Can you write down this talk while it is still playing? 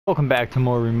Welcome back to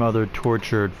more Remothered,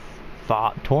 Tormented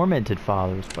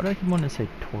Fathers. Why do I keep wanting to say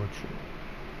tortured?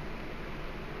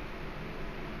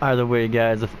 Either way,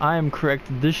 guys, if I am correct,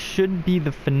 this should be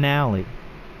the finale.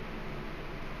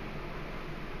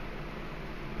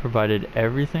 Provided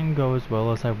everything goes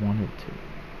well as I want it to.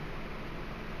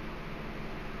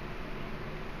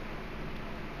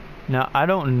 Now, I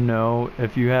don't know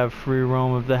if you have free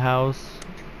roam of the house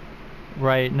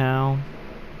right now.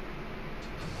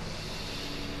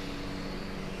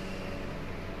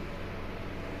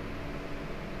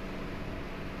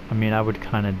 I mean, I would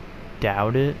kind of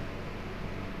doubt it.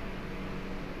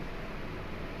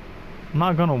 I'm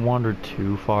not gonna wander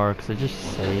too far because I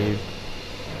just saved.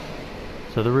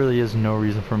 So there really is no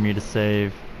reason for me to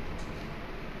save.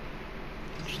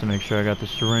 Just to make sure I got the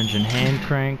syringe and hand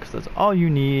crank, because that's all you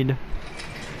need.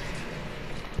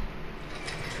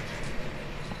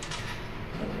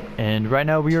 And right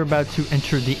now we are about to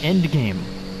enter the end game.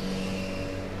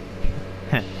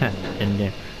 End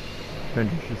game.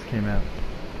 Avengers just came out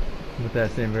with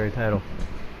that same very title.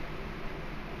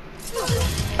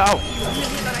 Oh!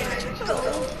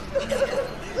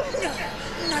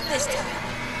 Not this time.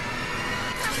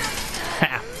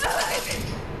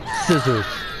 Scissors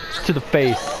to the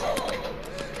face.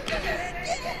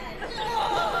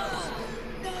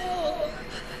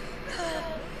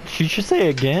 She should say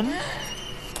again?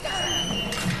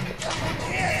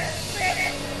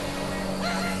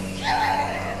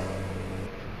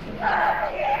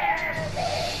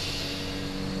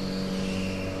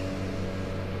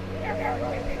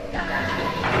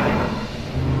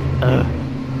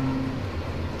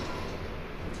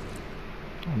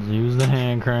 Let's use the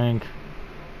hand crank.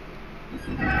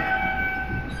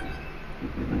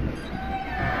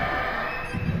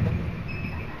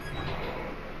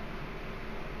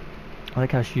 I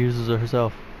like how she uses it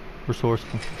herself.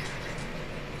 Resourceful.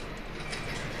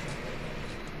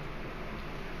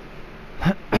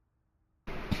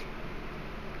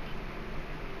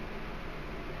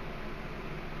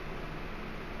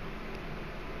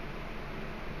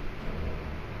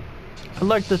 I'd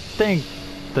like to think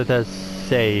that that's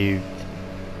saved.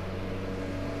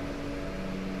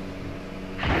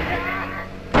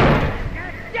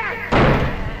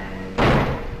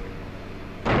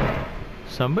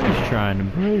 Somebody's trying to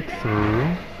break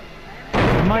through.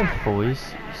 Did my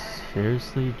voice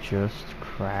seriously just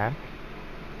crack?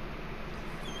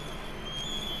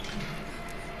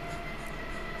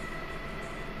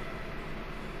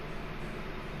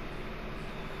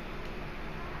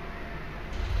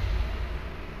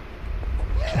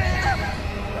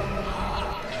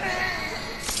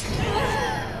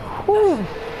 Whew.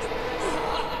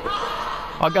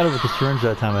 I got it with the syringe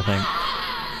that time, I think.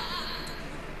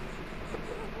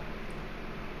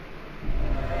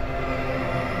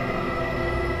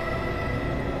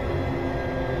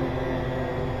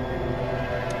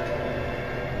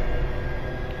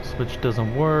 Switch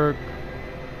doesn't work.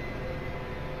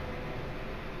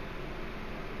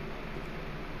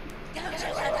 Don't you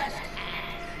understand?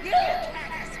 You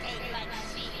can't escape like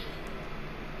she.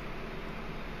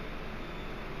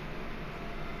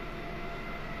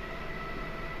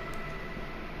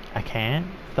 I can't?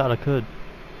 Thought I could.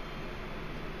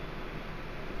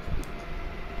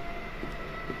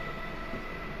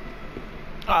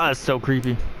 Ah, that's so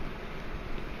creepy.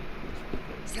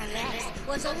 Celeste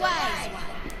was a wise one.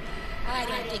 I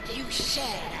don't think you share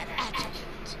that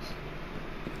attribute.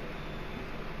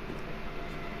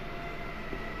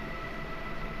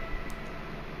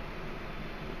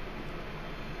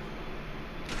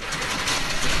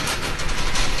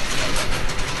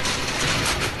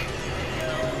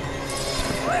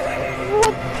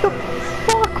 What the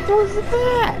fuck was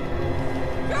that?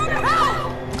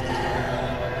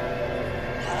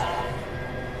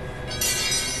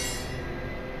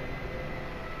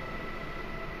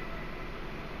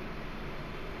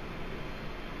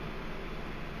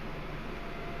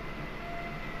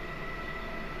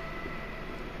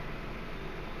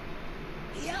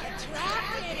 You're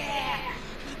trapped in here.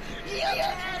 You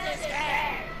can't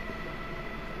escape.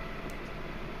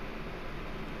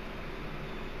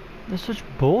 That's such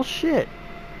bullshit.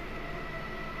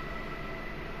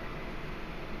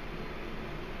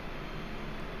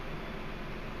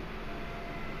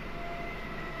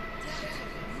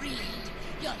 Don't read.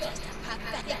 You're just a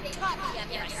pathetic copy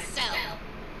of yourself.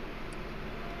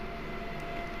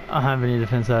 I don't have any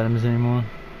defense items anymore.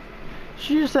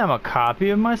 Should you just say I'm a copy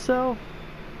of myself?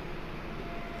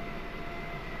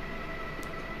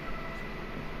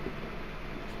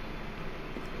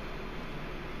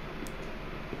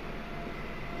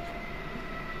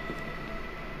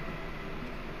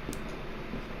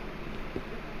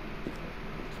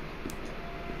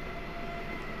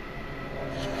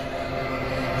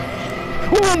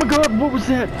 Oh my god, what was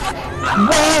that?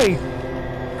 Why?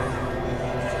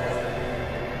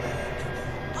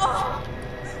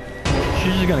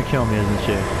 She's just gonna kill me, isn't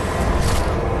she?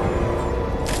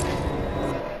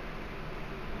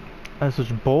 That's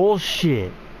such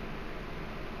bullshit.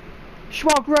 She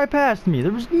walked right past me.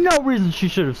 There was no reason she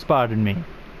should have spotted me.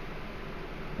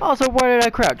 Also, why did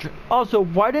I crouch? Also,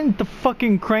 why didn't the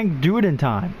fucking crank do it in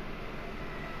time?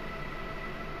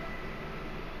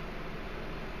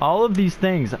 All of these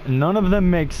things, none of them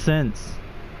make sense.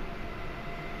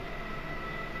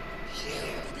 You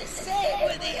did the same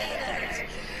with the others.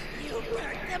 You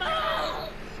burnt them all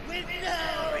with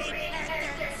no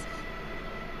repentance.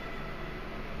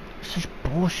 Such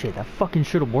bullshit. That fucking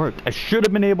should have worked. I should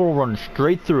have been able to run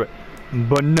straight through it.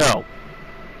 But no.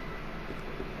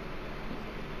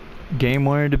 Game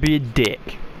wanted to be a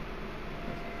dick.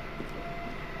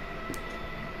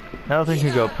 That thing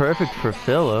could go perfect for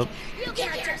Philip. You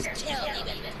can't just kill me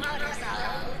with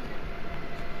cortisone.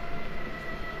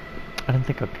 I didn't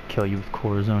think I could kill you with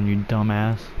cortisone, you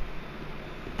dumbass.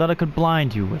 Thought I could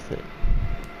blind you with it.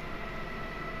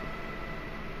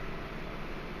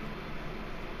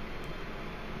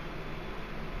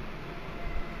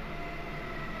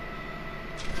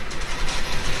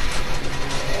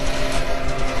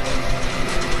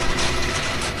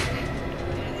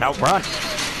 Now run!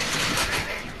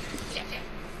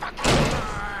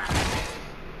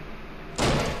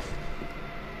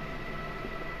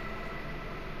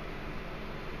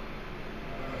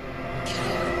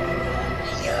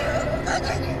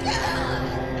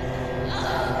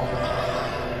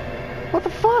 What the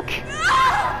fuck?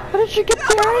 How did she get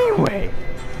there anyway?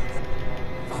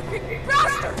 Fucking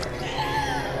bastard!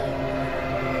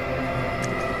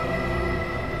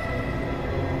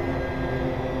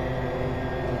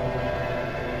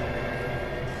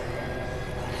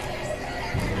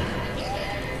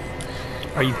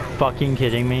 Are you fucking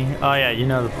kidding me? Oh yeah, you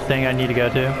know the thing I need to go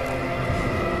to?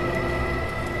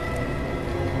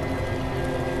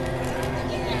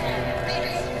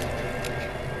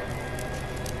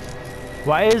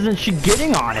 Why isn't she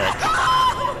getting on it?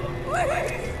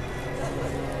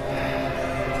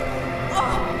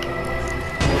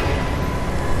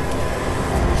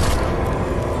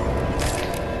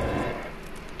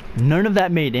 None of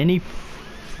that made any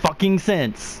fucking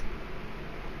sense.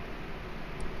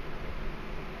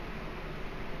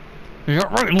 You're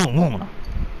right, little woman.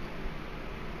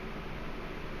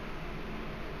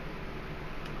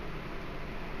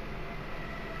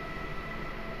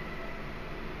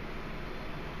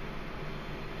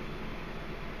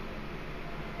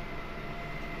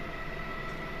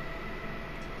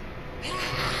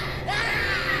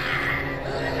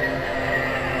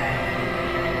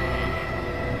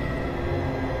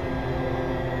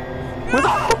 Where the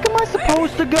fuck am I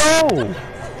supposed to go?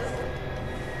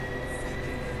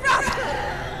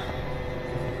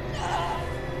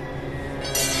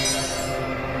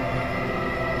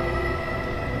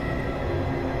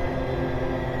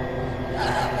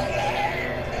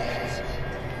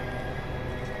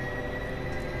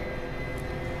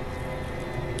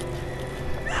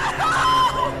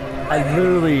 I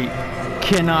literally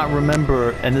cannot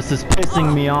remember, and this is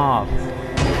pissing me off.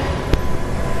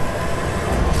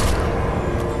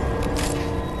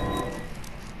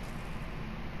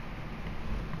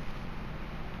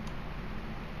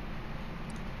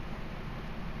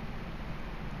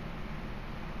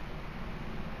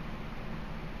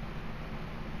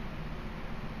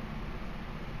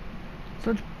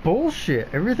 Such bullshit.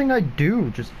 Everything I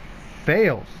do just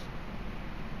fails.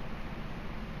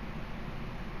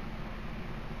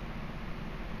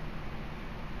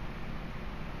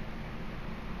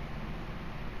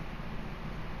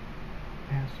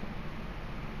 Asshole.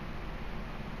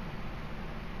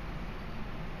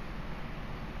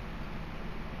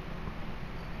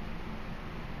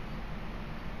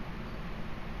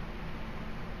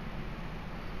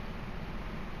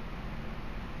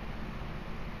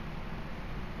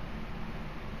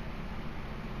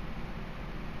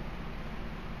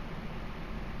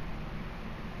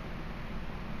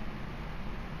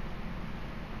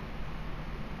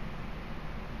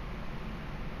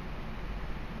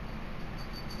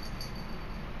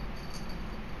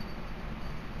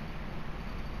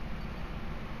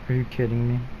 Are you kidding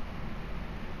me?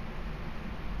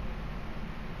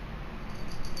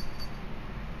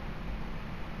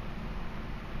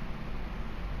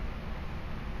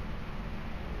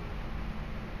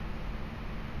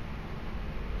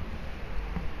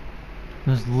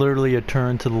 There's literally a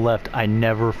turn to the left I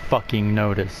never fucking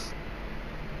noticed.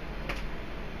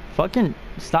 Fucking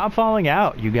stop falling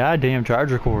out, you goddamn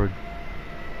charger cord.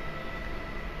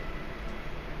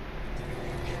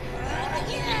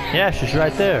 Yeah, she's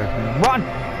right there. Run!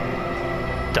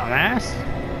 Dumbass!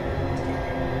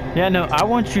 Yeah, no, I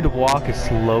want you to walk as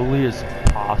slowly as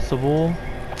possible.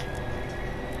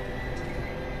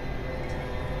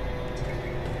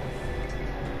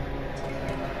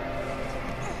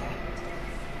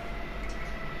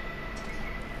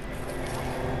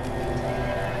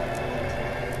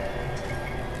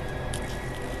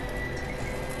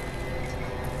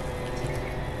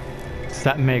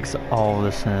 That makes all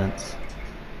the sense.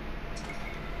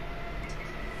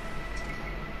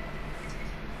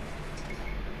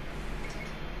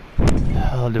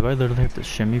 Oh, do I literally have to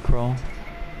shimmy crawl?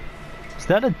 Is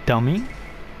that a dummy?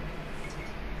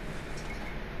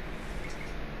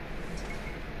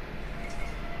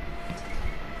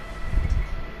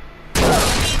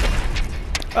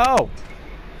 Oh!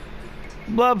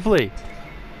 Lovely!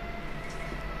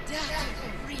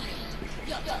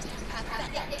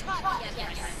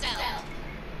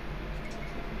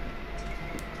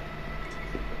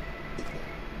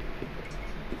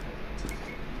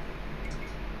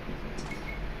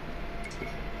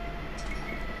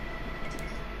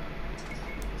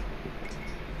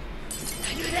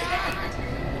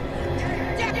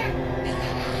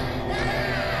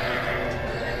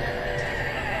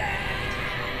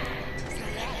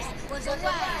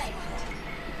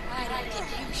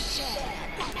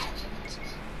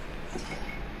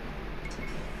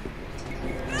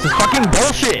 This is fucking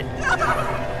bullshit!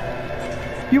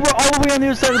 You were all the way on the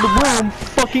other side of the room,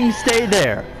 fucking stay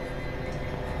there!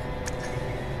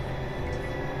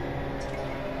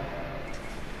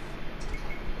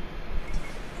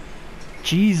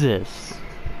 Jesus!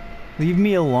 Leave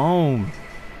me alone!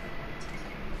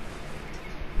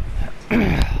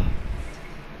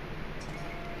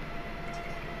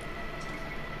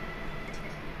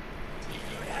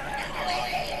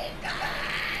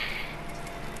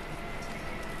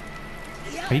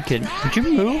 Are you kidding? Would you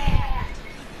move?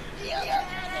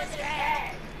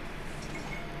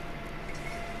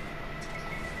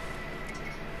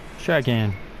 Try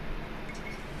again.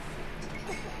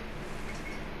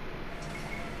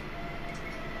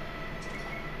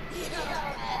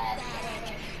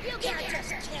 You can't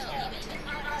just kill me with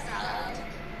awesome.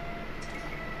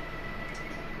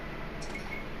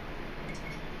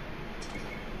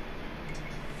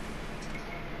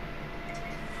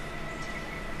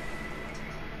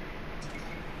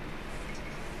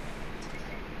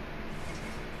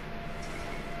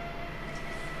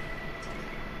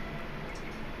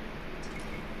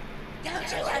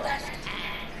 Don't you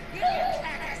understand? You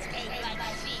can't escape like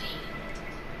me.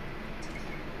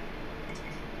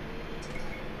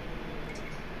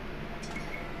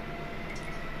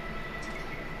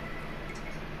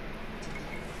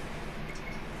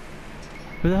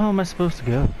 Where the hell am I supposed to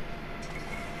go?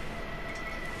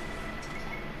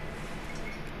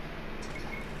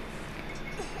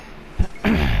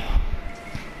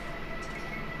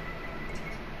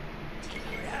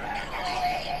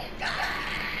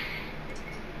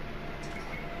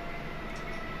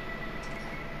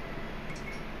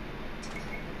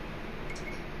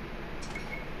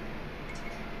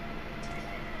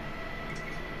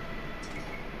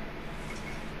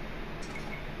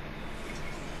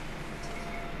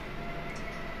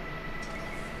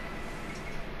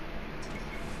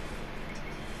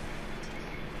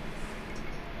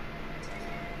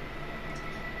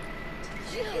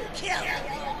 You killed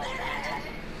the old man.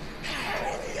 How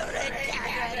will you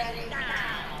retaliate it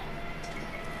now?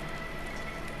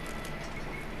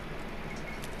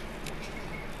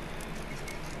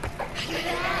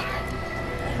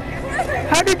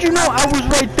 How did you know I was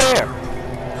right there?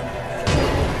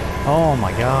 Oh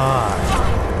my god.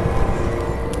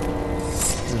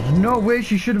 There's no way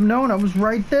she should have known I was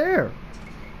right there.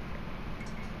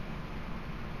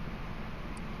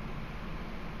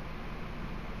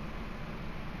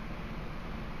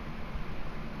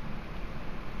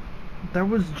 That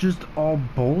was just all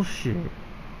bullshit.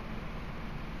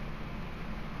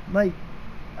 Like,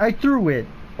 I threw it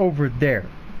over there.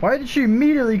 Why did she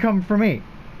immediately come for me?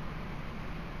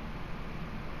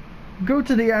 Go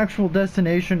to the actual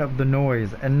destination of the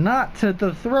noise and not to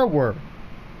the thrower.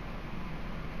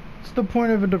 What's the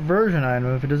point of a diversion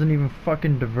item if it doesn't even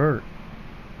fucking divert?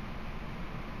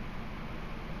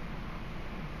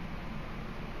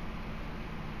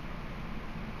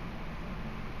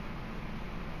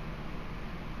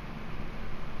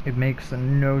 It makes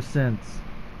no sense.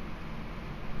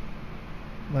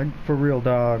 Like, for real,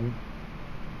 dog.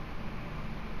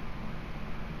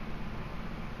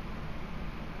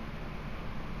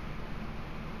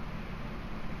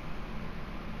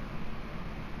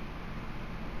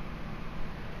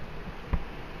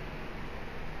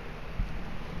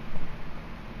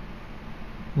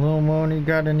 Lil Moni,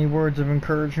 got any words of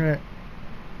encouragement?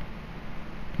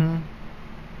 Hmm?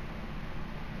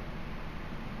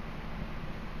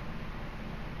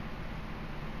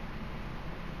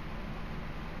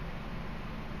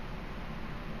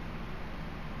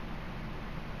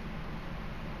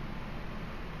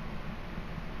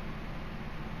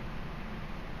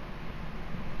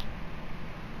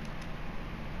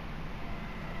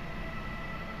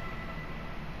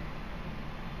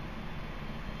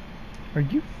 Are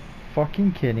you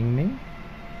fucking kidding me?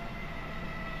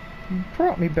 You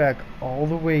brought me back all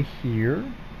the way here?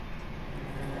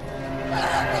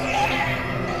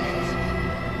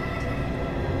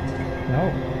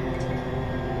 No.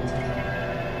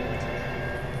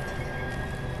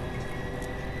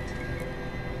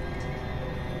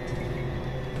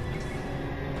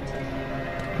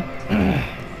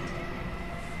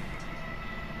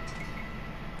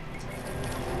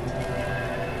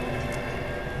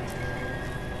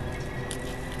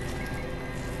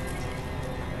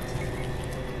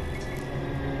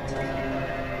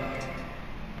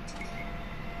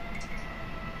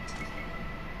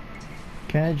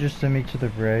 Can I just send me to the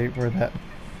right where that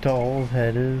doll's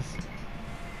head is?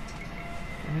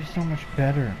 It'd be so much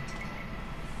better.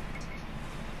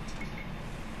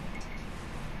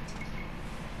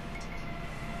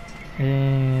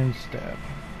 And stab.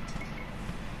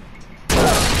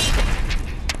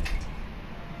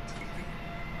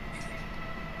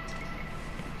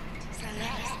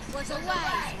 Celeste was a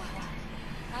wise one.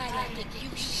 I don't think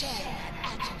you share that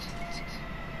attitude.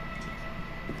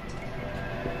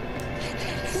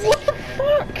 What the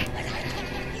fuck?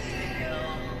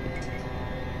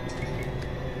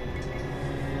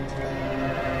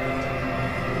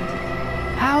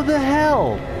 How the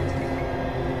hell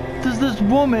does this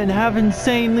woman have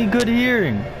insanely good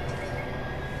hearing?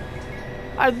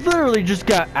 I literally just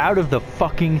got out of the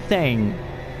fucking thing,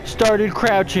 started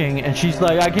crouching, and she's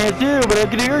like, I can't see you, but I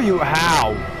can hear you.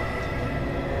 How?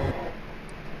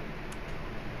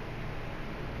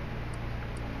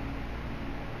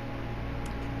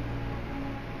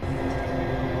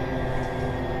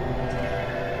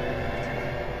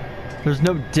 There's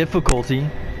no difficulty.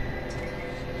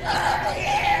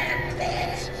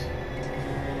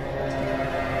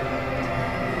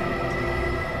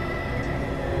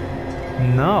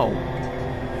 No.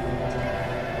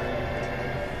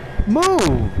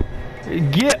 Move!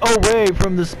 Get away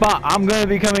from the spot I'm gonna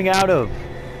be coming out of.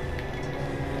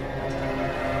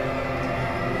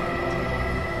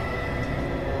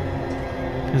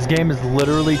 This game is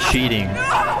literally cheating.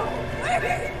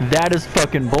 That is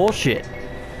fucking bullshit.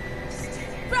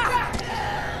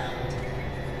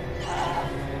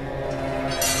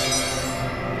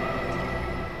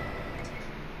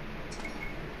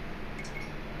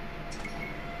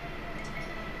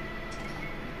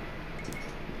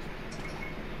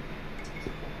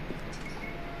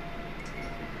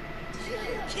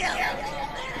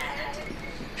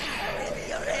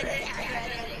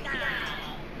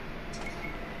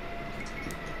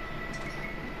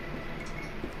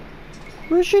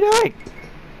 What is she doing?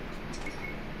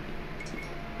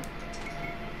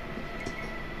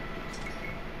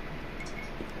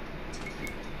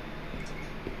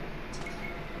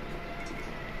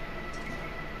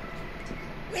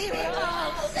 We were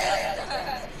all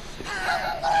sisters. How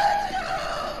could you?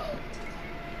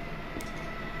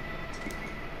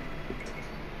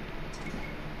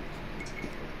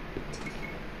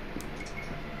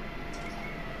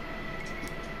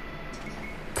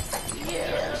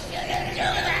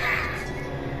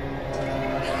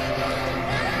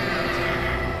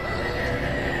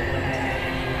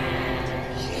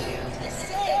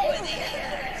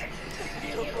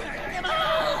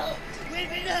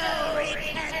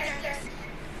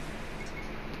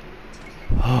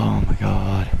 Oh my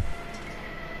god.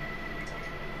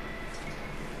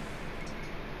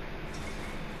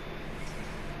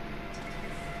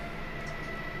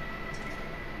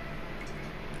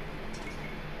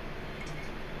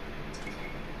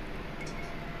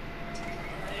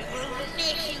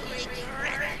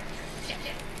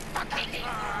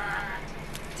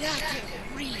 Dr.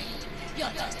 Reed, you're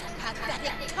just a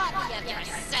pathetic copy of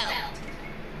yourself.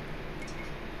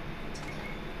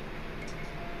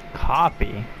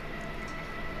 Copy?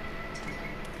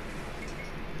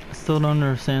 I still don't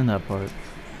understand that part.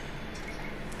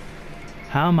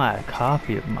 How am I a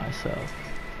copy of myself?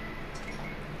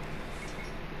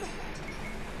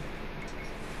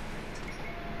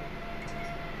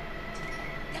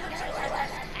 Don't you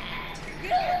understand? You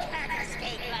can't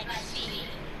escape like she.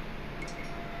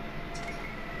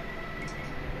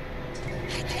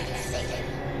 I can't see you,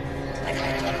 but I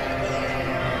can hear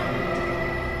you.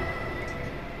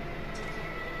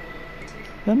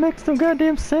 That makes no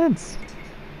goddamn sense.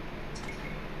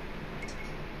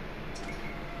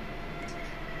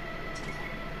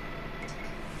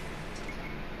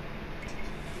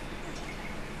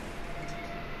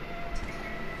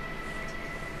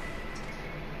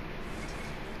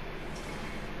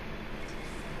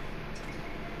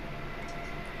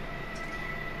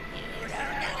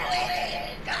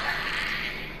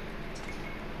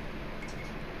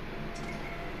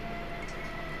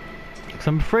 Cause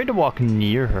I'm afraid to walk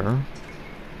near her.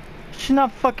 She's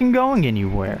not fucking going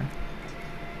anywhere.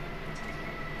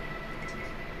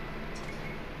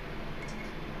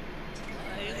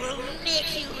 I will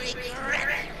make you regret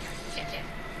it,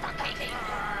 fucking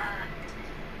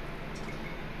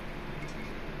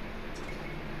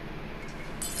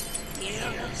the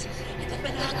illness and the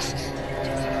monoxide.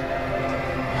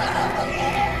 Oh,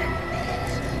 yeah.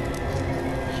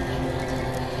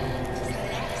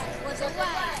 Celeste was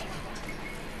alive.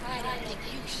 I don't think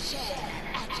you share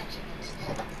that attitude.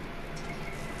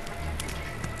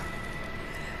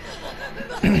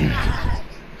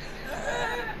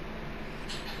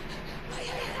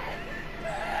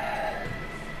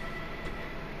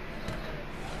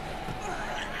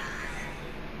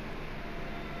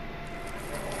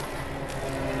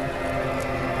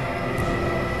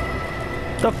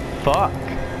 The fuck?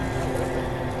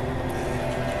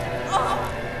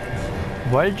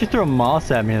 Why did you throw moss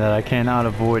at me that I cannot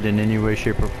avoid in any way,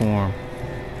 shape, or form?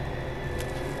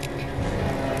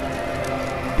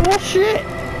 Bullshit!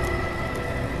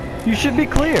 You should be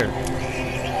clear.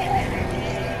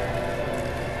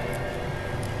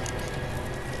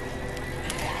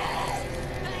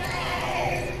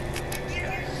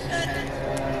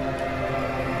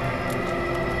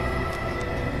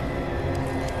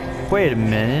 Wait a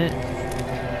minute.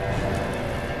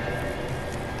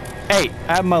 Hey,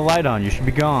 I have my light on. You should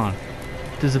be gone.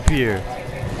 Disappear.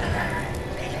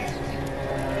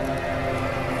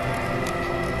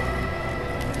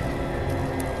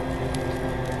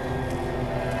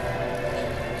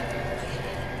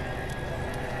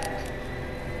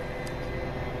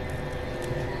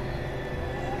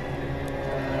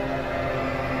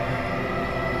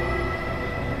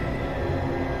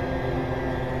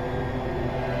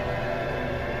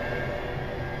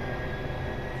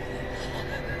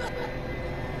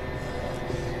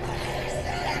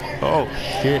 Oh,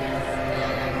 shit.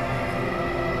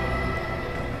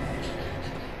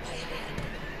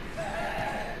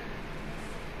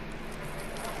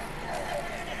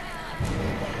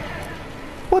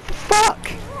 What the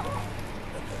fuck?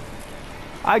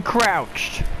 I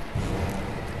crouched.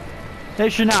 They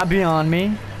should not be on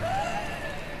me.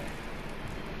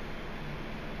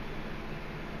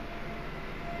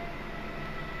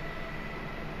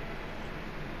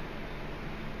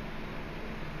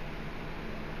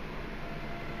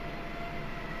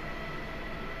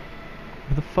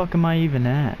 Where the fuck am I even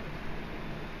at?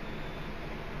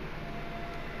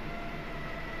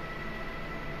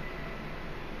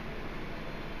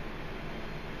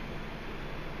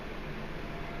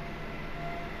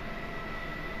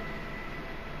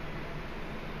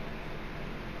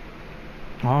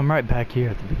 Oh, I'm right back here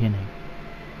at the beginning.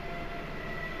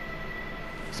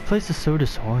 This place is so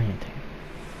disorienting.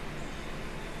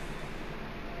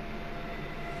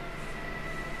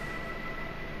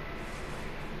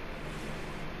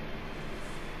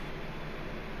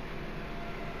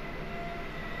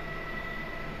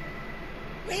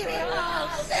 We were all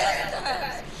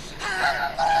sisters.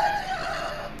 How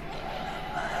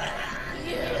could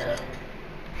you?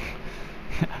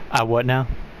 What now?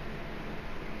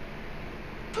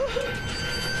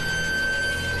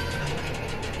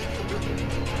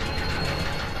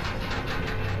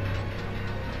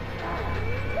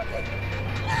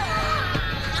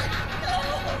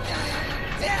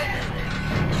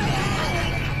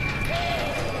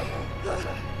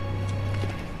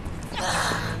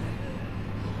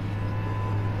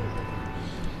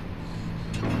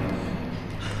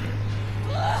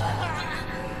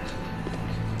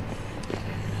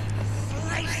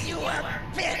 Slice you up,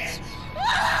 bitch!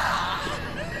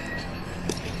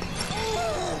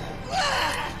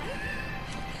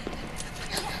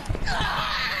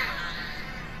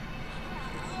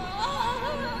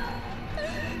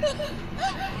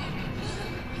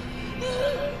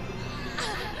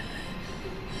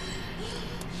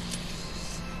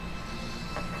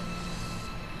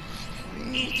 I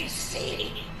need to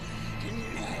see, to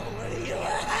know where you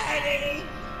are hiding.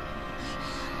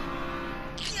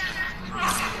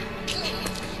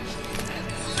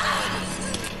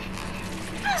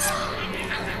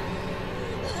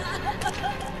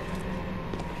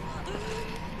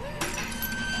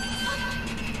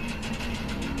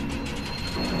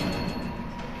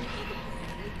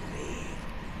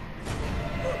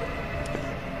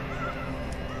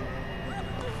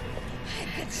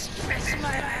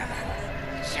 murder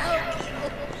will choke you.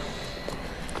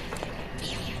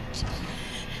 Feel it.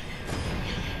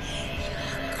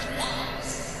 You're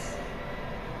close.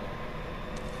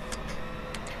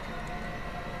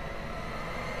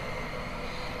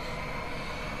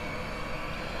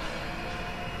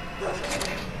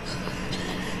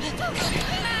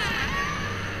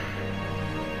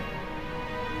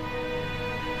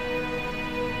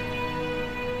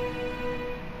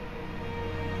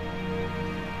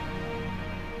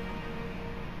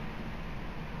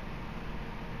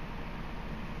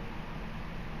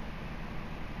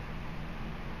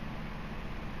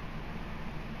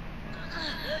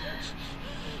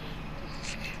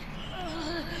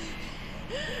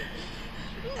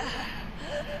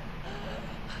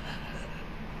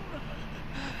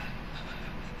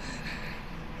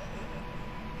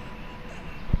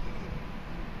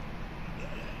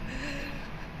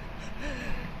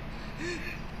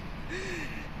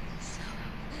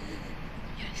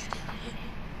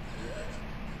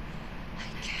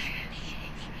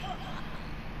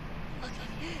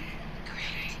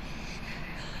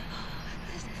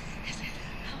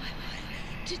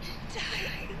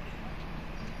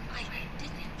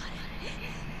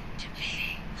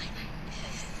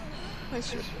 I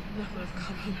should never have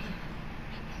come here.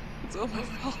 It's all my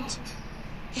fault.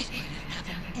 It would have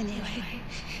happened anyway.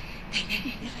 They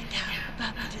didn't give a damn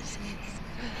about the disease.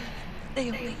 They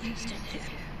only used it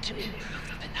to improve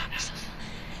the phenoxyl.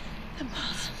 The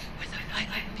moths were the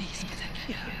vital beast for the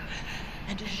cure,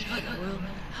 and to show the world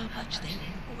how much they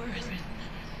were worth.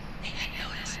 They had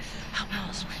noticed how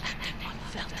moths were acting on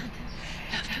Felton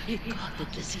after he caught the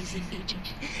disease in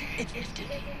Egypt in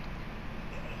 58.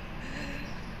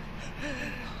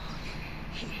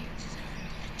 He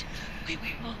deserved it. We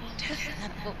were all test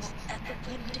animals at the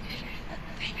plantation.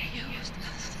 They used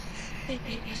us. They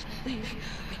made us believe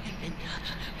we had been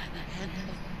touched by the hand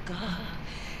of God,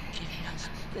 giving us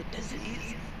the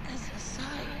disease as a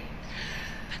sign.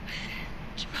 But then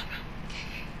trouble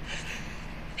came.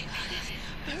 The eyes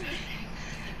burning,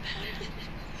 the bandage.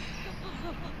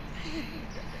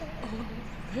 All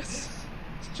this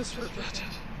is just for that.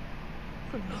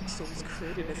 Phenoxyl was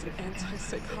created as an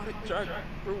antipsychotic drug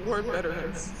for war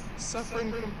veterans suffering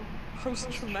from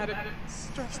post-traumatic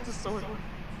stress disorder.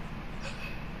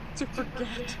 To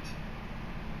forget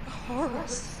the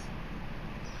horrors.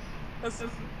 As a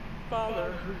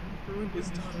father who ruined his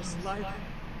daughter's life,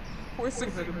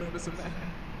 forcing her to live as a man.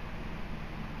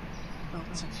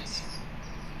 Felton is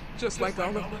just like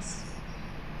all of us.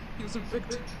 He was a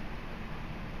victim.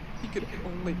 He could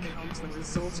only count the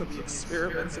results of the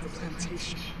experiments at the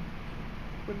plantation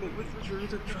when they withdrew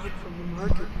the drug from the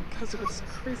market because of its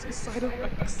crazy side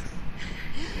effects.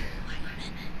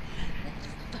 That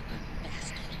fucking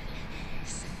bastard.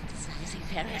 Synthesizing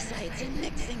parasites and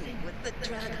mixing it with the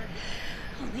drug.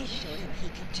 Only showed him he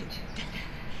could do better.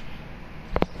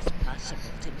 It was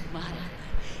possible to modify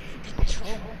and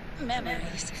control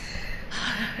memories.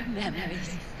 Our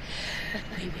memories. But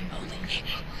we were only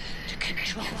able to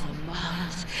control the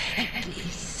moths and be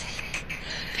sick,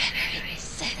 very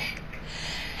sick.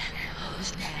 And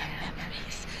those damn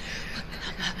memories would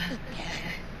come up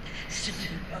again,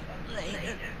 sooner or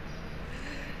later.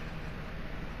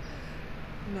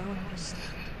 Now I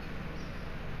understand.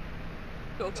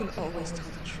 Felton always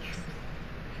told the truth.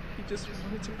 He just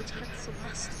wanted to protect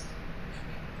Celeste.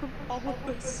 From all of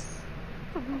this.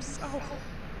 From himself.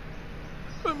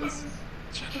 From his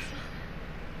Jennifer.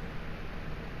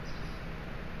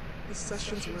 The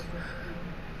sessions were for her.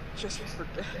 Just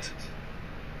forget.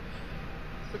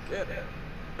 Forget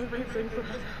everything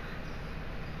forever.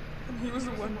 And he was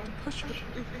the one to push her to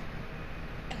leave.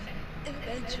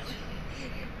 Eventually,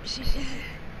 she did.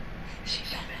 She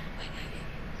ran away.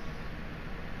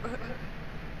 But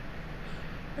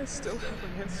I still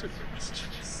haven't answered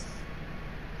questions.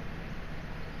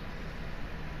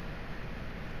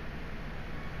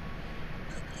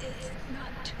 It's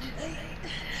not too late.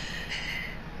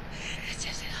 It's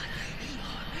just not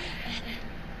your end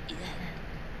yet.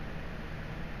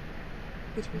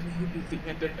 It may be the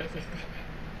end of everything.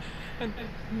 And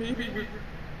maybe we're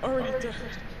already dead.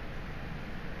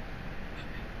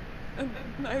 And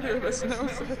neither of us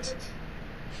knows it.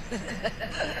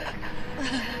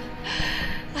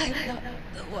 I'm not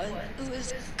the one who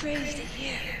is crazy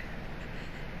here.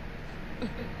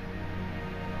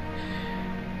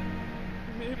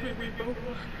 Maybe we both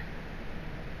are.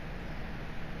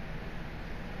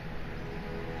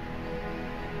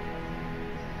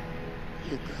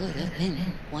 You could have been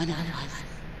one of us.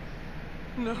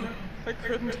 No, I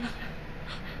couldn't.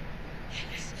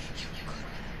 Yes, you could,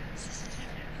 sister.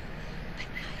 But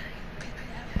I could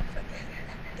never forget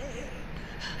that day.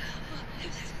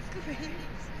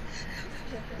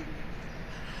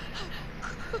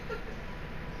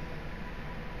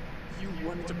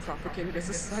 wanted to propagate it as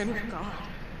a sign of God.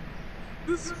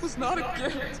 This was not a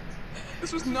gift.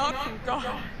 This was not from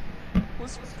God. It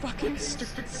was fucking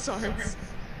stupid science.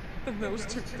 And those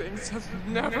two things have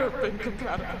never been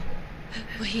compatible.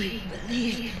 We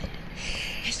believed it.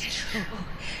 It's true.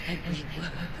 And we were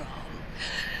wrong.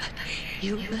 But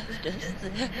you left us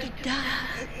there to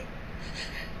die.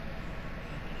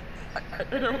 I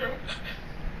don't know.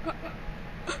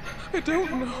 I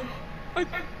don't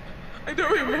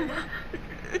remember.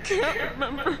 I can't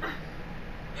remember.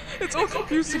 It's all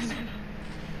confusing.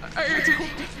 I don't...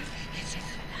 It's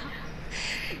over now.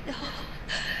 No,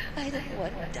 I don't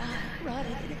want to die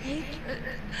rotting in hatred.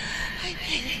 I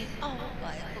hated all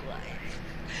my life.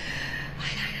 I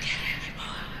don't care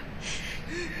anymore.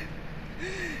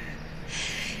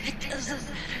 It doesn't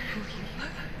matter who you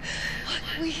were, what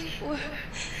we were.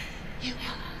 You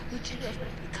are what you have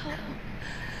become.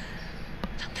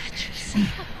 Don't let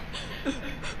yourself.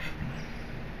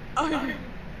 I'm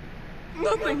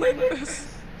nothing like this.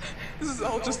 This is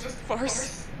all just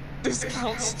farce,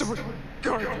 discount store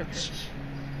garbage.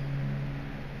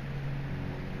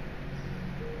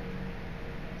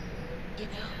 You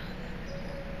know,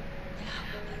 now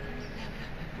I remember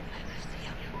when I was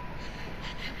young and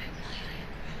I would lie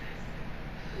on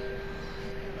the ground.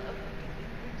 I loved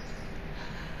doing this.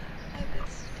 I would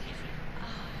stay for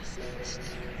hours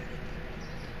staring at the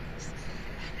windows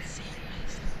and see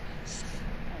myself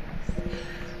somewhere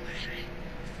else where I could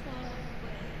fall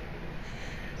away.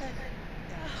 And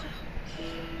now,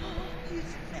 all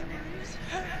these memories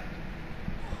hurt.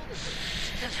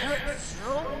 It hurts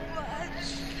so much.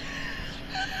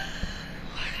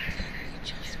 Why can't we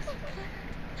just forget?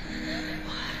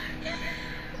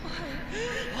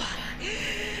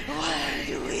 Why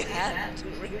do we have to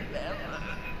remember?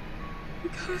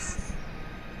 Because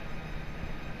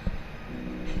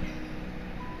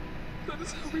that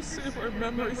is how we save our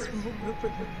memories from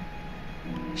oblivion.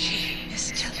 She is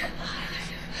still alive.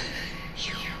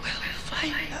 You will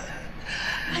find her.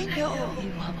 I know you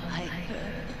will find her.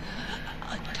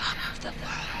 On top of the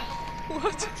world.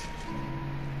 What?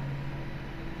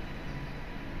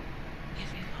 If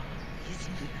God is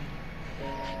here, I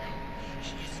know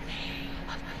He is made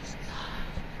of His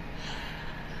love.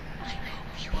 I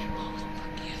hope you will both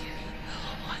forgive me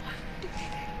one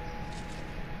day.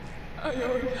 I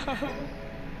already have.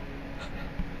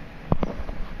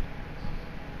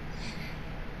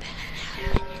 Bad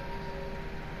habit.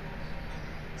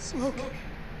 Smoking.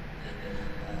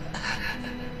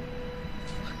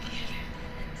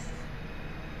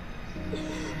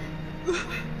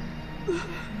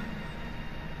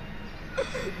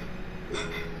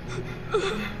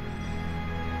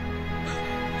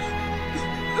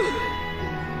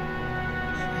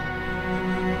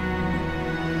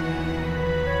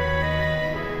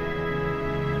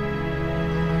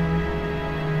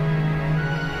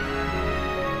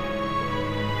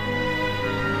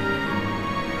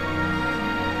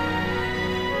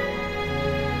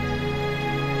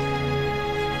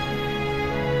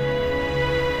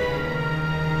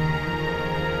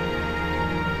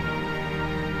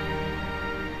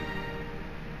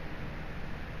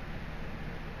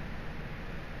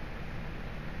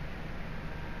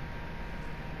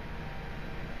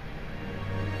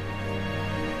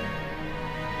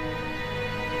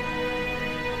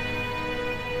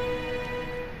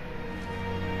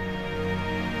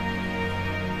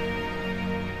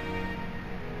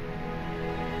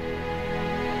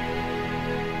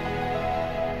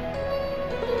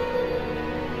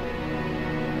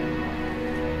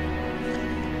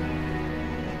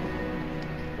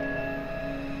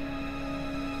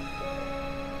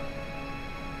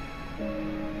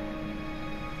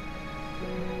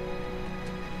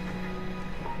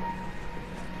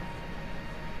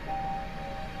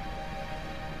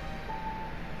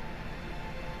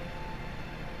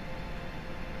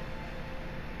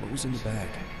 What was in the bag?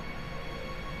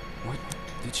 What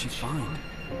did she find?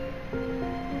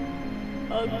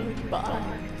 A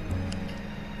goodbye.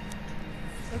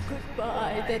 A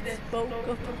goodbye that spoke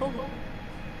of hope.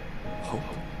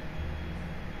 Hope?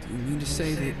 Do you mean to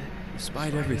say that,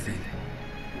 despite everything,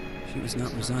 she was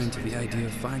not resigned to the idea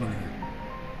of finding her?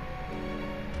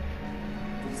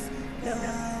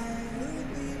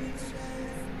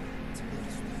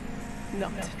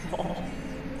 Not at all.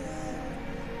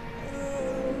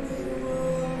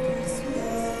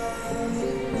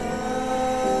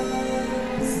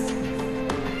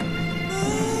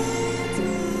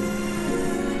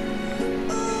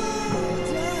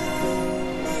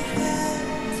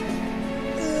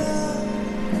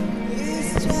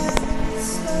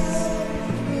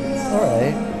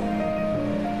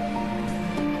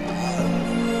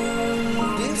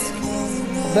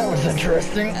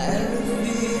 interesting.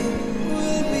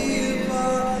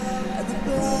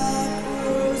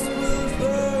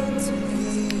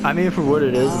 I mean, for what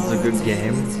it is, it's a good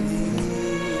game.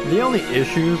 The only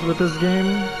issues with this game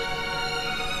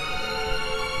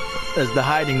is the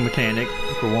hiding mechanic,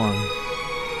 for one.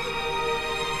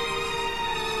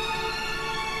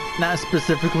 Not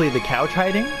specifically the couch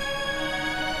hiding,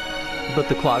 but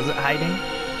the closet hiding.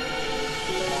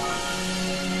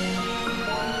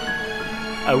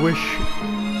 I wish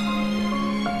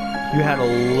you had a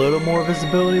little more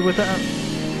visibility with that,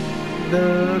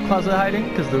 the closet hiding,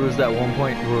 because there was that one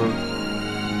point where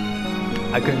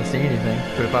I couldn't see anything,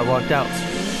 but if I walked out,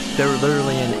 they were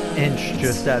literally an inch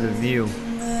just out of view.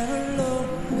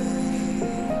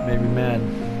 Made me mad.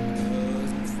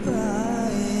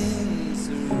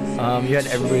 You had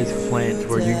everybody's complaints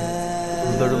where you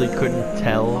literally couldn't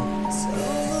tell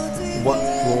what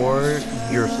floor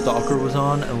your stalker was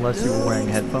on unless you were wearing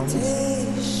headphones.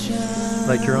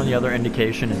 Like your only other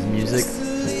indication is music.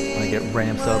 Like it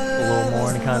ramps up a little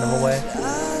more in kind of a way.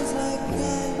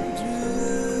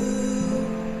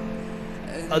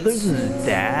 Other than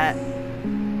that,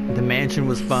 the mansion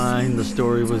was fine. The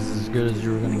story was as good as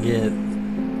you were gonna get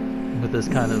with this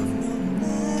kind of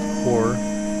horror.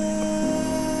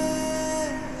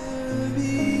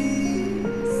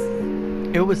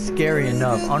 It was scary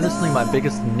enough. Honestly, my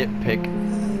biggest nitpick,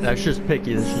 that's just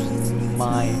picky, that's just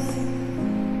my,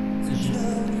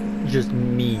 just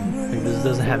me. Like, this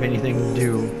doesn't have anything to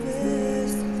do.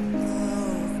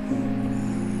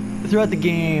 Throughout the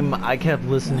game, I kept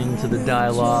listening to the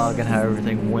dialogue and how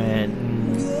everything went.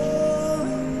 And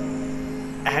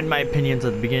I had my opinions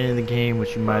at the beginning of the game,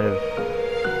 which you might have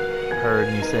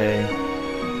heard me say.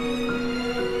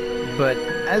 But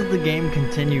as the game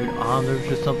continued on, there's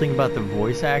just something about the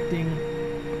voice acting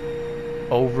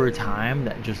over time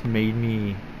that just made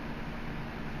me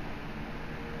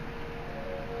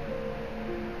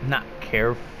not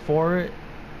care for it.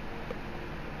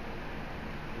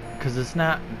 Because it's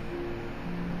not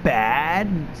bad,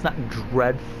 it's not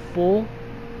dreadful.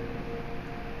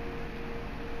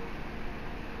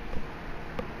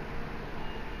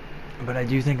 But I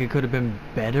do think it could have been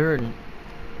better. And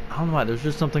I don't know why, there's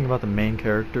just something about the main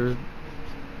character.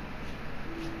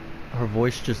 Her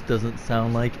voice just doesn't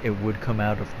sound like it would come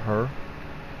out of her.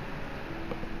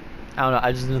 I don't know,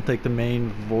 I just didn't think the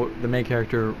main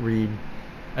character, Reed,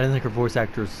 I didn't think her voice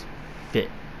actors fit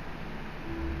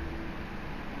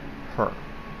her.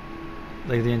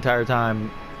 Like the entire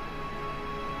time,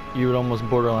 you would almost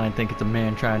borderline think it's a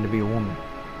man trying to be a woman.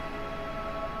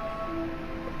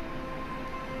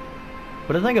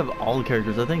 But I think of all the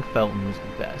characters, I think Felton was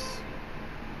the best.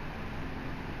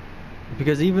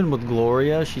 Because even with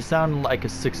Gloria, she sounded like a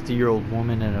 60-year-old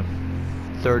woman in a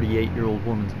 38-year-old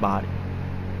woman's body.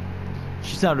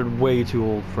 She sounded way too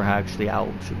old for actually how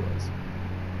old she was.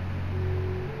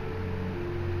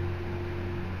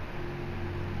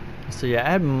 So yeah, I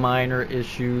had minor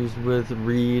issues with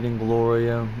Reed and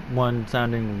Gloria. One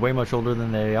sounding way much older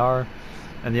than they are,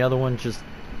 and the other one just,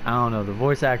 I don't know, the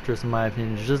voice actress in my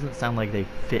opinion just doesn't sound like they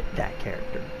fit that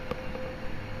character.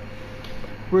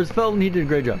 Whereas Felton, he did a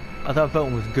great job. I thought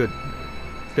Felton was good.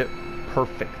 Fit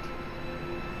perfect.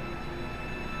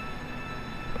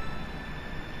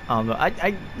 I don't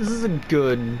know, this is a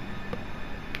good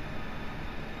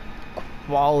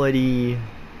quality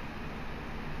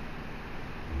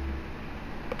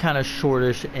kind of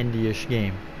shortish indie-ish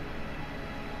game.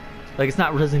 Like, it's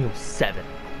not Resident Evil 7.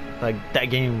 Like, that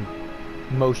game,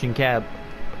 motion cap,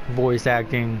 voice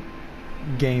acting,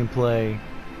 gameplay,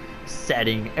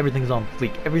 setting, everything's on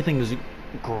fleek. Everything is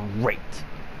great.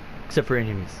 Except for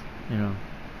enemies, you know.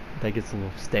 That gets a little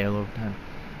stale over time.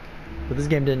 But this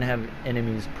game didn't have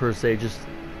enemies per se, just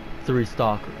 3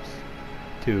 stalkers.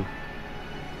 2.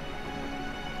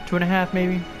 2.5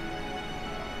 maybe?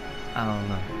 I don't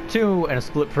know. 2 and a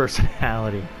split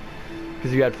personality.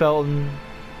 Because you got Felton,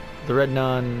 the Red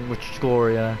Nun, which is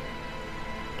Gloria,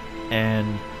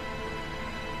 and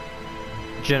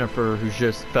Jennifer, who's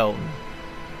just Felton.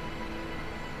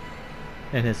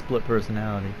 And his split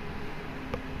personality.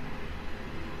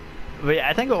 But yeah,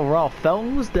 I think overall,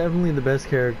 Felton was definitely the best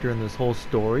character in this whole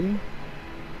story.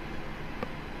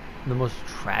 The most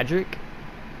tragic.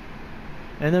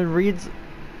 And then Reed's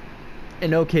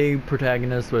an okay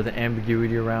protagonist with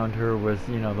ambiguity around her, with,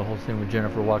 you know, the whole thing with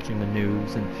Jennifer watching the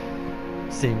news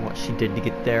and seeing what she did to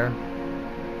get there.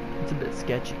 It's a bit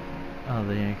sketchy.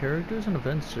 The characters and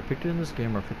events depicted in this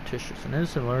game are fictitious and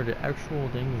insimilar to actual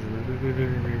things.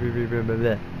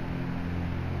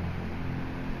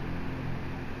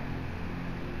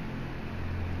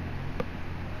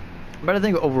 But I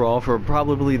think overall, for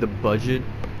probably the budget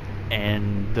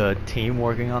and the team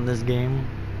working on this game.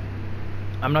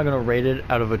 I'm not gonna rate it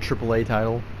out of a AAA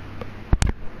title.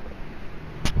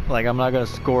 Like, I'm not gonna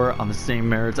score on the same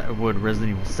merits I would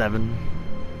Resident Evil 7.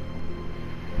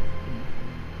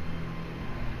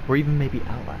 Or even maybe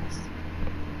Outlast.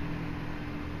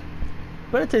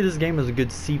 But I'd say this game is a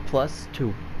good C+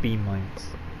 to B-.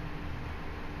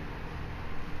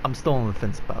 I'm still on the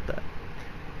fence about that.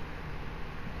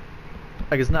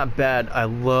 Like, it's not bad. I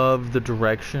love the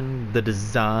direction, the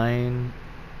design.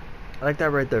 I like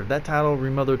that right there. That title,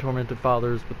 Remothered, Tormented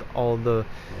Fathers, with all the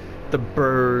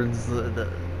birds,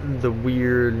 the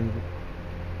weird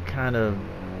kind of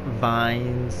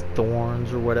vines,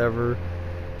 thorns, or whatever.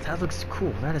 That looks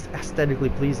cool. That is aesthetically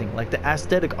pleasing. Like, the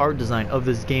aesthetic art design of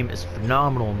this game is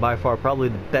phenomenal, and by far probably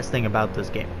the best thing about this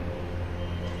game.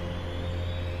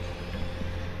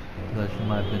 That's in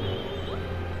my opinion.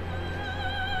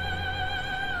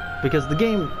 Because the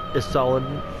game is solid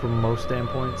from most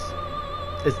standpoints.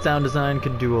 Its sound design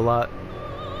could do a lot.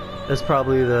 That's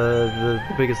probably the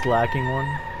biggest lacking one.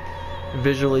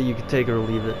 Visually, you could take it or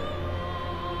leave it.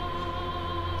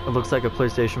 It looks like a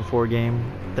PlayStation 4 game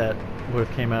that would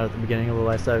have came out at the beginning of the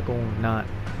life cycle, not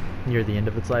near the end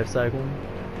of its life cycle.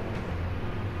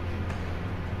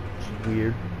 Which is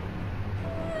weird.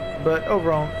 But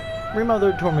overall,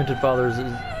 Remothered Tormented Fathers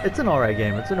it's an alright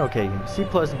game. It's an okay game. C+, B-.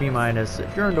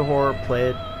 If you're into horror, play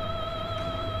it.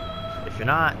 If you're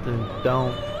not, then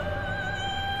don't.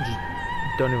 Just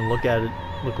don't even look at it.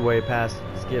 Look away, pass,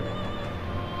 skip.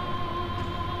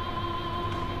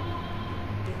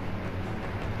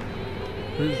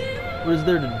 What is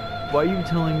there to... Why are you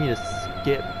telling me to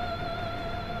skip?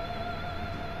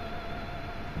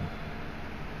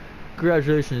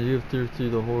 Congratulations, you have through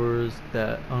the horrors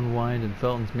that unwind in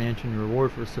Felton's mansion. Your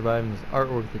reward for surviving this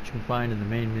artwork that you can find in the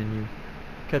main menu.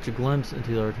 Catch a glimpse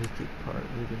into the artistic part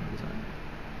of the game design.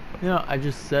 You know, I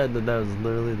just said that was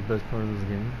literally the best part of this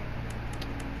game.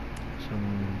 So,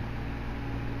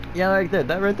 yeah, like that.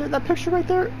 That right there, that picture right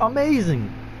there,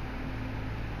 amazing.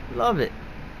 Love it.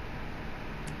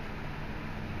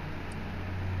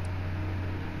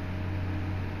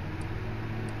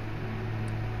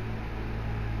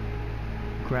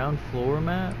 Ground floor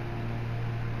map?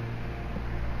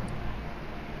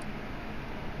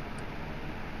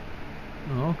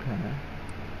 Okay.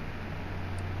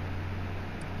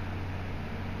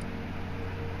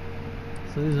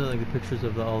 So these are like the pictures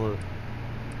of all the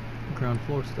ground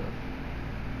floor stuff.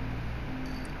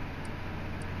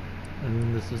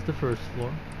 And this is the first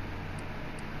floor.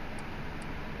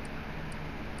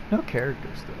 No character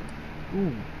stuff.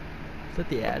 Ooh. Is that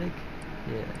the attic?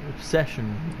 Yeah,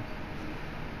 obsession.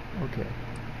 Okay.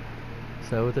 Is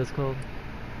that what that's called?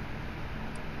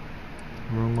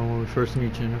 Room when we first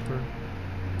meet Jennifer.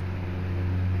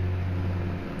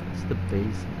 It's the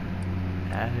basement.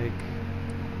 Attic.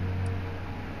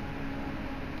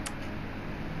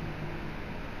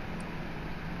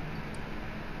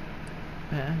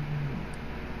 Yeah.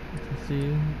 You can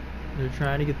see they're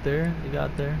trying to get there. They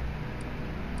got there.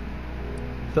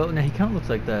 Felton, now he kind of looks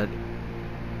like that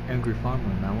angry farmer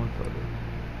in that one photo.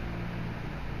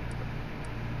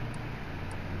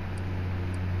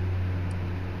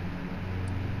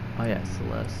 Oh yeah,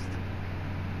 Celeste.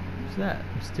 Who's that?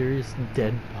 Mysterious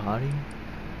dead body?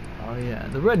 Oh yeah,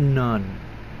 the Red Nun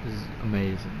is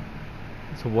amazing.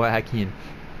 It's wacky and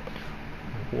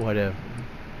whatever.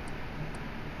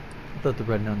 I thought the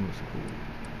Red Nun was cool.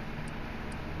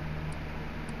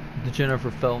 The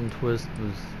Jennifer Felton twist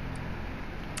was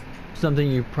something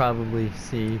you probably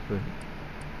see, but...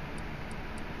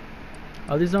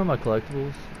 Oh, these are my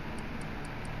collectibles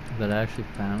that I actually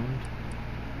found.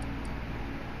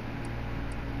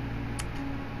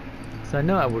 So I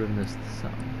know I would have missed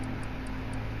some.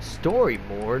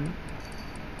 Storyboard?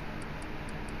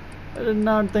 I did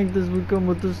not think this would come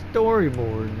with the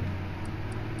storyboard.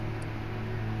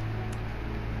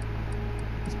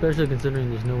 Especially considering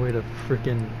there's no way to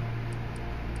freaking...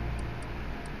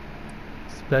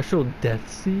 Special death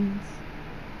scenes?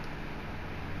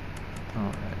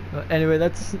 Alright. Anyway,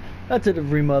 that's it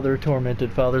of Remothered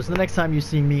Tormented Fathers. The next time you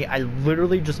see me, I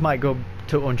literally just might go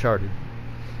to Uncharted.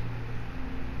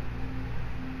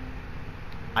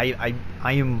 I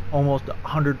am almost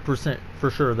 100%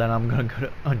 for sure that I'm gonna go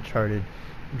to Uncharted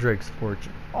Drake's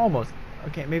Fortune. Almost.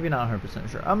 Okay, maybe not 100%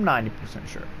 sure. I'm 90%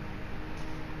 sure.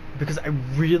 Because I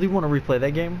really want to replay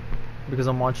that game. Because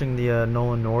I'm watching the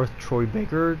Nolan North, Troy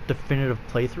Baker definitive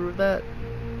playthrough of that.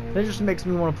 That just makes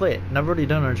me want to play it. And I've already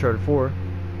done Uncharted 4.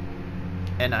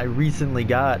 And I recently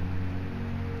got...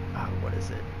 what is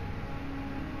it?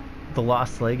 The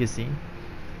Lost Legacy.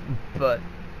 But...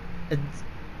 it's...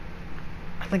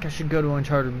 I think I should go to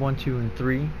Uncharted 1, 2, and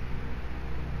 3.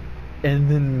 And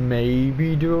then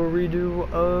maybe do a redo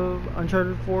of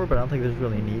Uncharted 4, but I don't think there's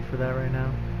really a need for that right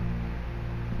now.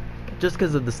 Just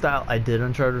because of the style I did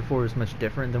Uncharted 4 is much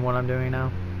different than what I'm doing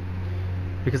now.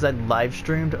 Because I live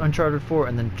streamed Uncharted 4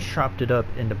 and then chopped it up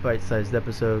into bite-sized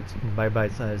episodes. By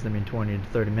bite-sized, I mean 20 to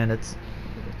 30 minutes.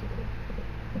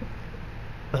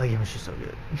 But the game was just so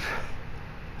good.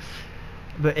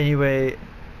 But anyway,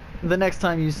 the next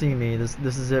time you see me, this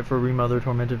is it for Remothered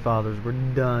Tormented Fathers. We're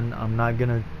done. I'm not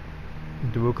gonna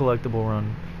do a collectible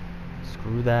run.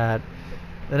 Screw that.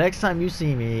 The next time you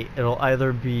see me, it'll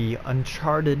either be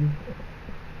Uncharted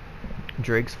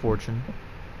Drake's Fortune,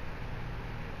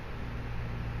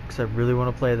 because I really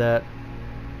want to play that,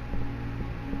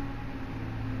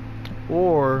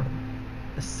 or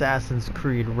Assassin's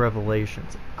Creed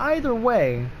Revelations. Either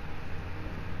way,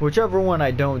 whichever one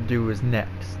I don't do is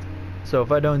next. So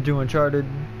if I don't do Uncharted,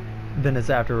 then it's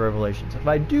after Revelations. If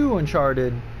I do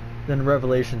Uncharted, then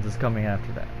Revelations is coming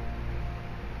after that.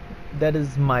 That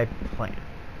is my plan.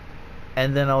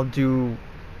 And then I'll do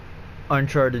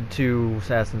Uncharted 2,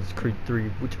 Assassin's Creed 3,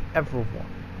 whichever one.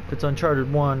 If it's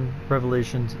Uncharted 1,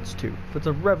 Revelations, it's 2. If it's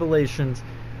a Revelations,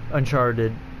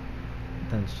 Uncharted,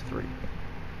 then it's 3.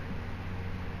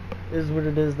 Is what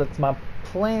it is. That's my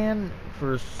plan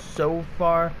for so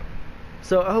far.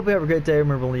 So I hope you have a great day.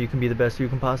 Remember, only you can be the best you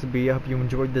can possibly be. I hope you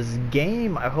enjoyed this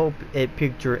game. I hope it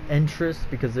piqued your interest,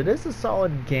 because it is a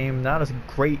solid game. Not a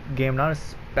great game, not a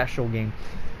special game,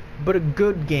 but a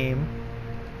good game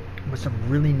with some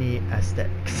really neat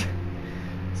aesthetics.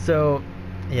 So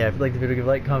yeah, if you like the video, give a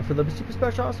like, comment for the super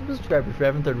special, awesome, subscribe if you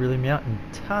haven't. That'd really mean out, and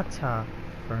ta-ta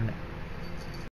for now.